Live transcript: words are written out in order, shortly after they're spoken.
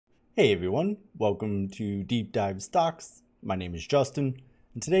Hey everyone, welcome to Deep Dive Stocks. My name is Justin,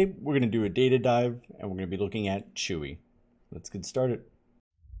 and today we're going to do a data dive and we're going to be looking at CHWY. Let's get started.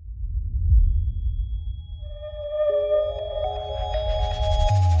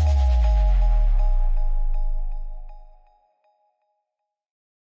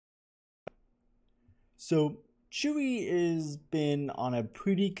 So CHWY has been on a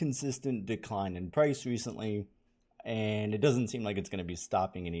pretty consistent decline in price recently, and it doesn't seem like it's going to be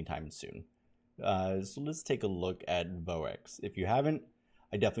stopping anytime soon. So let's take a look at VoEx. If you haven't,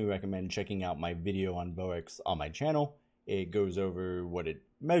 I definitely recommend checking out my video on VoEx on my channel. It goes over what it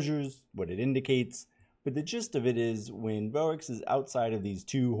measures, what it indicates, but the gist of it is when VoEx is outside of these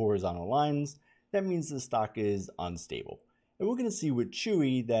two horizontal lines, that means the stock is unstable. And we're going to see with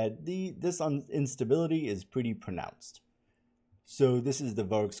CHWY that this instability is pretty pronounced. So this is the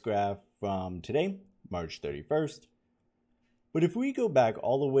VoEx graph from today, March 31st. But if we go back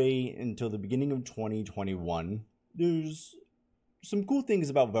all the way until the beginning of 2021, there's some cool things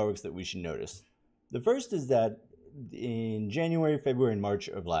about VoEx that we should notice. The first is that in January, February, and March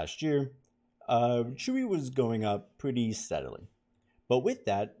of last year, CHWY was going up pretty steadily. But with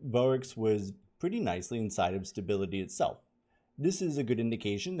that, VoEx was pretty nicely inside of stability itself. This is a good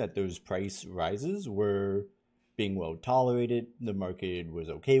indication that those price rises were being well tolerated, the market was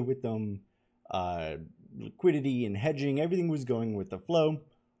okay with them, liquidity and hedging, everything was going with the flow,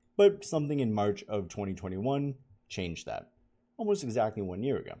 but something in March of 2021 changed that, almost exactly 1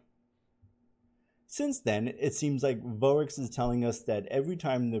 year ago. Since then, it seems like VoEx is telling us that every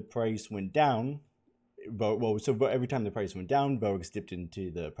time the price went down, every time the price went down, VoEx dipped into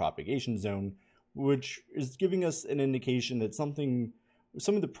the propagation zone, which is giving us an indication that some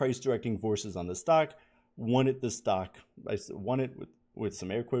of the price directing forces on the stock wanted the stock, with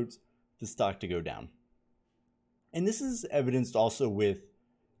some air quotes, the stock to go down. And this is evidenced also with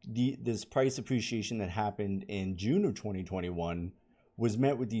this price appreciation that happened in June of 2021 was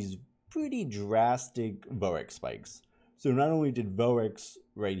met with these pretty drastic VoEx spikes. So not only did VoEx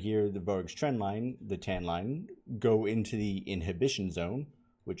right here, the VoEx trend line, the tan line, go into the inhibition zone,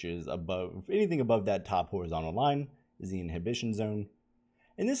 which is anything above that top horizontal line is the inhibition zone.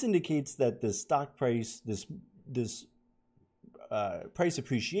 And this indicates that the stock price, this price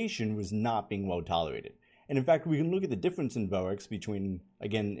appreciation was not being well tolerated. And in fact, we can look at the difference in VoEx between,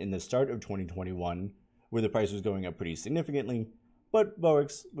 again, in the start of 2021, where the price was going up pretty significantly, but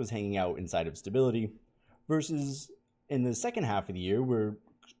VoEx was hanging out inside of stability, versus in the second half of the year, where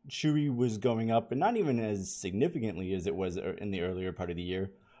CHWY was going up, and not even as significantly as it was in the earlier part of the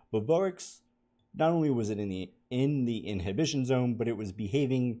year, but VoEx, not only was it in the inhibition zone, but it was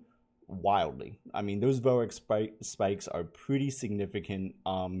behaving wildly. I mean, those VoEx spikes are pretty significant.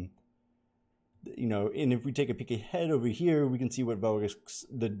 And if we take a peek ahead over here, we can see what VoEx,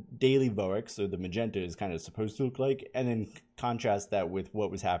 the daily VoEx, so the magenta, is kind of supposed to look like, and then contrast that with what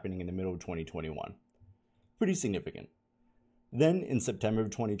was happening in the middle of 2021. Pretty significant. Then in September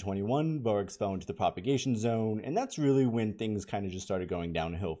of 2021, VoEx fell into the propagation zone, and that's really when things kind of just started going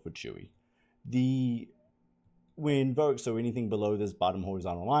downhill for CHWY. When VoEx, so anything below this bottom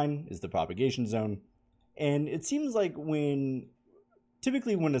horizontal line, is the propagation zone, and it seems like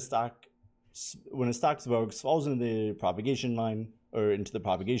typically when a stock's VoEx falls into the propagation line or into the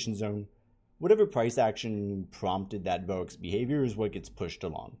propagation zone, whatever price action prompted that VoEx behavior is what gets pushed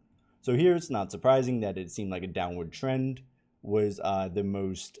along. So here it's not surprising that it seemed like a downward trend was the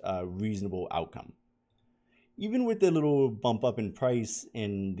most reasonable outcome. Even with the little bump up in price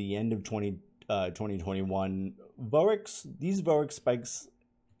in the end of 2021, these VoEx spikes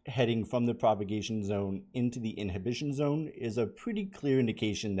heading from the propagation zone into the inhibition zone is a pretty clear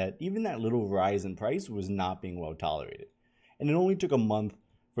indication that even that little rise in price was not being well tolerated. And it only took a month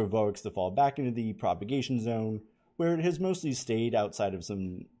for VoEx to fall back into the propagation zone, where it has mostly stayed outside of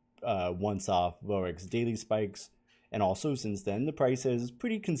some once-off VoEx daily spikes. And also, since then, the price has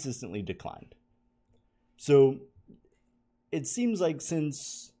pretty consistently declined. So it seems like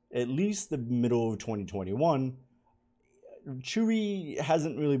since at least the middle of 2021, CHWY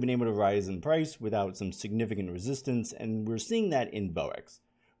hasn't really been able to rise in price without some significant resistance, and we're seeing that in VoEx.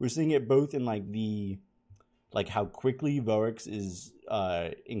 We're seeing it both in how quickly VoEx is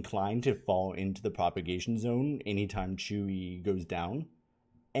inclined to fall into the propagation zone anytime CHWY goes down,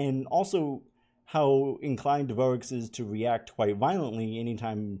 and also how inclined VoEx is to react quite violently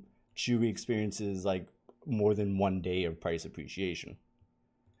anytime CHWY experiences more than 1 day of price appreciation.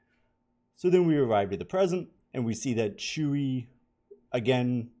 So then we arrive at the present, and we see that CHWY,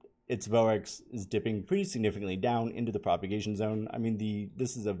 again, its VoEx is dipping pretty significantly down into the propagation zone. I mean,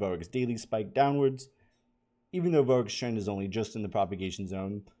 this is a VoEx daily spike downwards. Even though VoEx trend is only just in the propagation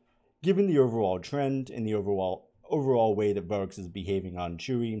zone, given the overall trend and the overall way that VoEx is behaving on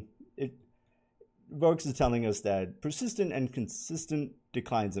CHWY, VoEx is telling us that persistent and consistent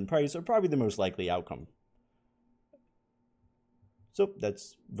declines in price are probably the most likely outcome. So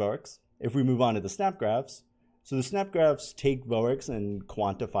that's VoEx. If we move on to the snap graphs, so the snap graphs take VoEx and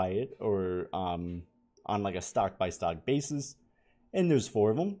quantify it, or on like a stock by stock basis. And there's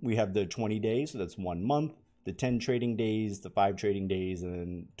 4 of them. We have the 20 days, so that's 1 month, the 10 trading days, the 5 trading days, and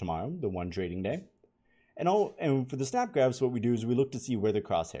then tomorrow, the 1 trading day. And for the snap graphs, what we do is we look to see where the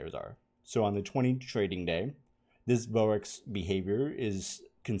crosshairs are. So on the 20 trading day, this VoEx behavior is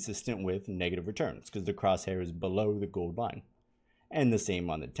consistent with negative returns because the crosshair is below the gold line. And the same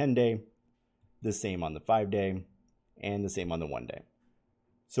on the 10 day, the same on the 5 day, and the same on the 1 day.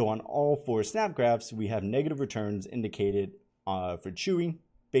 So on all 4 snap graphs, we have negative returns indicated for CHWY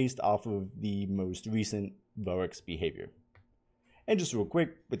based off of the most recent VoEx behavior. And just real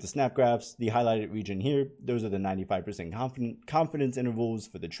quick, with the snap graphs, the highlighted region here, those are the 95% confidence intervals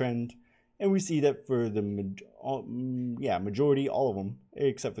for the trend. And we see that for the majority, all of them,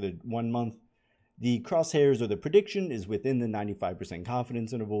 except for the 1 month, the crosshairs or the prediction is within the 95%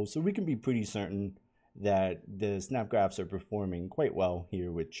 confidence interval. So we can be pretty certain that the snap graphs are performing quite well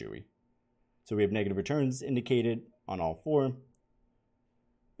here with CHWY. So we have negative returns indicated on all 4.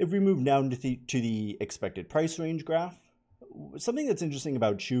 If we move down to the expected price range graph, something that's interesting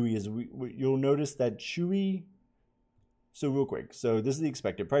about CHWY is you'll notice that CHWY, so real quick, so this is the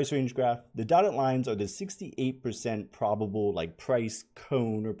expected price range graph. The dotted lines are the 68% probable like price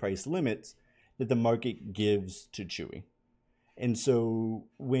cone or price limits that the market gives to CHWY. And so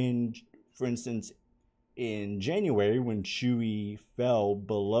when, for instance, in January, when CHWY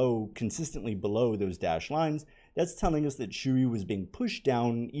fell consistently below those dashed lines, that's telling us that CHWY was being pushed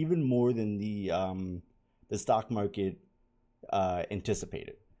down even more than the stock market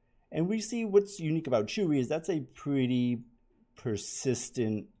anticipated. And we see what's unique about CHWY is that's a pretty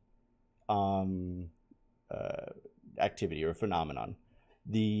persistent activity or phenomenon.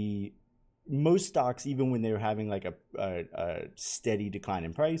 Most stocks, even when they're having like a steady decline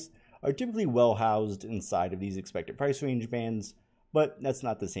in price, are typically well housed inside of these expected price range bands, but that's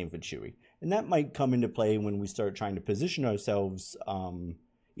not the same for CHWY. And that might come into play when we start trying to position ourselves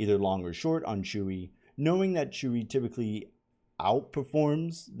either long or short on CHWY, knowing that CHWY typically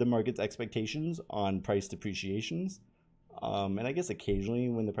outperforms the market's expectations on price depreciations. And I guess occasionally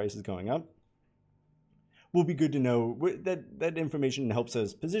when the price is going up, will be good to know that information helps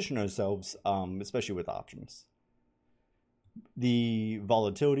us position ourselves, especially with options. The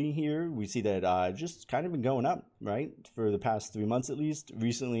volatility here, we see that just kind of been going up, right? For the past 3 months at least.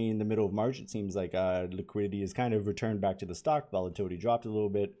 Recently, in the middle of March, it seems like liquidity has kind of returned back to the stock. Volatility dropped a little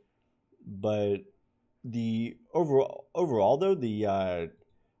bit. But the overall though, the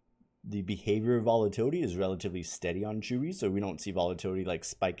behavior of volatility is relatively steady on CHWY. So we don't see volatility like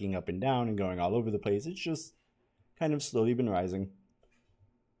spiking up and down and going all over the place. It's just kind of slowly been rising.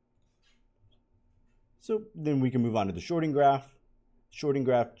 So then we can move on to the shorting graph. Shorting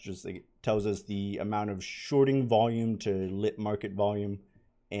graph just tells us the amount of shorting volume to lit market volume.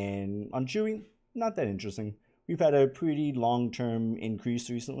 And on CHWY, not that interesting. We've had a pretty long-term increase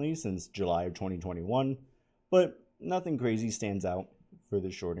recently since July of 2021, but nothing crazy stands out for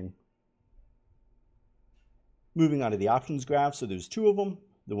the shorting. Moving on to the options graph, so there's 2 of them.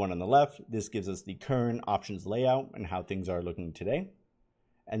 The one on the left, this gives us the current options layout and how things are looking today.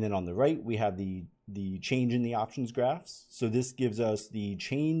 And then on the right, we have the change in the options graphs. So this gives us the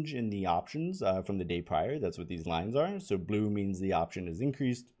change in the options from the day prior. That's what these lines are. So blue means the option is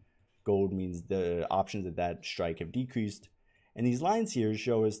increased. Gold means the options at that strike have decreased. And these lines here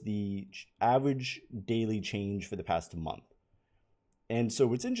show us the average daily change for the past month. And so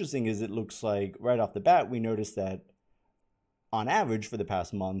what's interesting is it looks like right off the bat, we notice that on average for the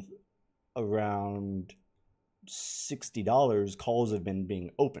past month, around $60 calls have been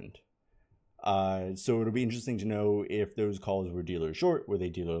being opened. So it'll be interesting to know if those calls were dealer short, were they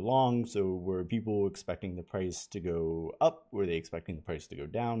dealer long? So were people expecting the price to go up? Were they expecting the price to go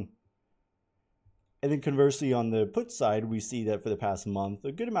down? And then conversely, on the put side, we see that for the past month,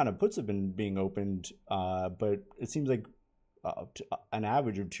 a good amount of puts have been being opened, but it seems like an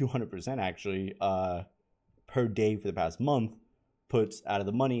average of 200% actually per day for the past month, puts out of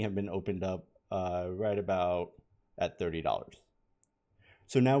the money have been opened up right about at $30.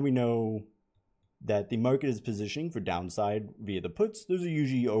 So now we know that the market is positioning for downside via the puts. Those are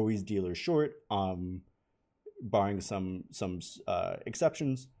usually always dealer short, barring some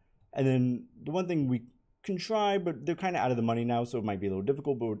exceptions. And then the one thing can try, but they're kind of out of the money now, so it might be a little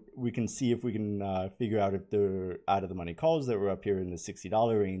difficult, but we can see if we can figure out if they're out of the money calls that were up here in the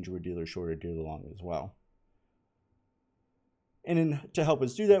 $60 range or dealer short or dealer long as well. And then to help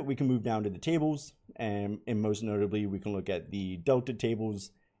us do that, we can move down to the tables, and most notably, we can look at the delta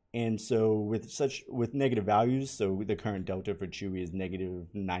tables. And so with negative values, so the current delta for CHWY is negative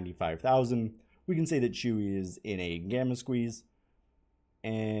 95,000, we can say that CHWY is in a gamma squeeze.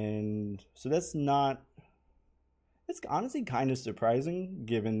 And so it's honestly kind of surprising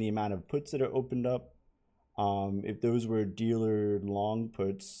given the amount of puts that are opened up. If those were dealer long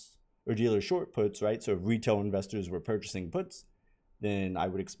puts or dealer short puts, right? So if retail investors were purchasing puts, then I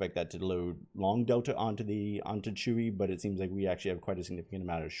would expect that to load long delta onto CHWY, but it seems like we actually have quite a significant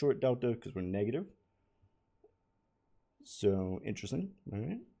amount of short delta because we're negative. So interesting, all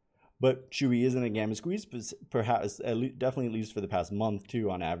right. But CHWY is in a gamma squeeze, perhaps definitely at least for the past month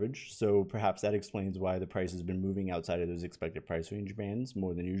too on average. So perhaps that explains why the price has been moving outside of those expected price range bands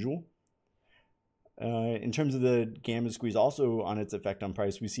more than usual. In terms of the gamma squeeze also on its effect on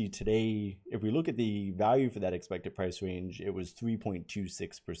price, we see today, if we look at the value for that expected price range, it was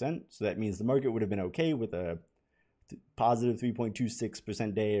 3.26%. So that means the market would have been okay with a positive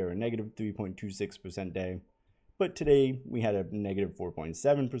 3.26% day or a negative 3.26% day. But today we had a negative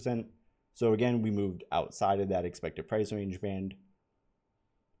 4.7%. So again, we moved outside of that expected price range band.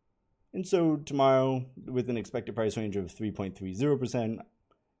 And so tomorrow, with an expected price range of 3.30%,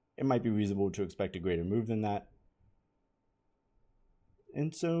 it might be reasonable to expect a greater move than that.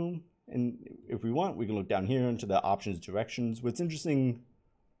 And if we want, we can look down here into the options directions. What's interesting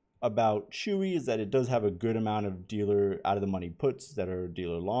about CHWY is that it does have a good amount of dealer out of the money puts that are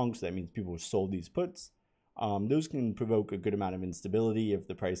dealer long. So that means people have sold these puts. Those can provoke a good amount of instability if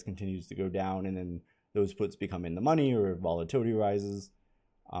the price continues to go down and then those puts become in the money or if volatility rises.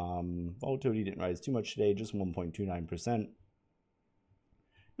 Volatility didn't rise too much today, just 1.29%.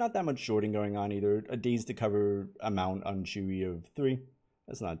 Not that much shorting going on either. A days to cover amount on CHWY of 3.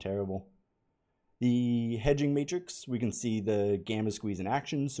 That's not terrible. The hedging matrix, we can see the gamma squeeze in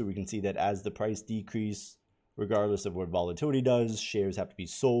action. So we can see that as the price decreases, regardless of what volatility does, shares have to be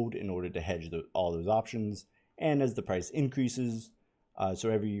sold in order to hedge all those options. And as the price increases,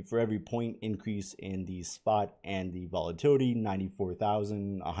 for every point increase in the spot and the volatility,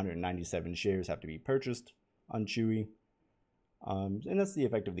 94,197 shares have to be purchased on CHWY. And that's the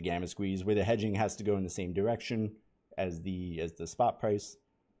effect of the gamma squeeze, where the hedging has to go in the same direction as the spot price.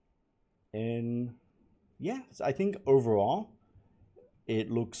 And yeah, so I think overall, it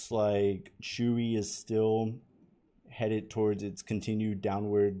looks like CHWY is still headed towards its continued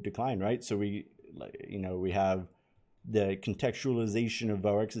downward decline, right? So we have the contextualization of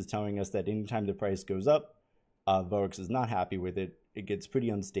VoEx is telling us that anytime the price goes up, VoEx is not happy with it. It gets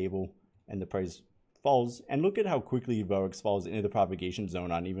pretty unstable, and the price falls. And look at how quickly VoEx falls into the propagation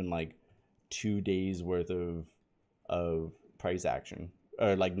zone on even like 2 days worth of price action,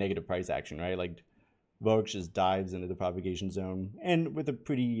 or like negative price action, right? Like VoEx just dives into the propagation zone, and with a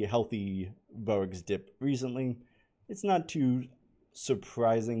pretty healthy VoEx dip recently, it's not too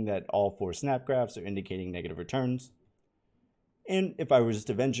surprising that all 4 snap graphs are indicating negative returns. And if I was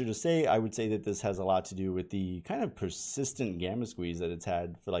to venture to say, I would say that this has a lot to do with the kind of persistent gamma squeeze that it's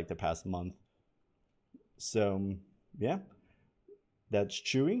had for like the past month. So yeah, that's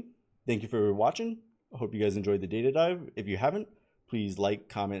CHWY. Thank you for watching. I hope you guys enjoyed the data dive. If you haven't, please like,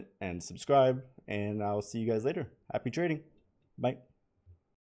 comment, and subscribe, and I'll see you guys later. Happy trading. Bye.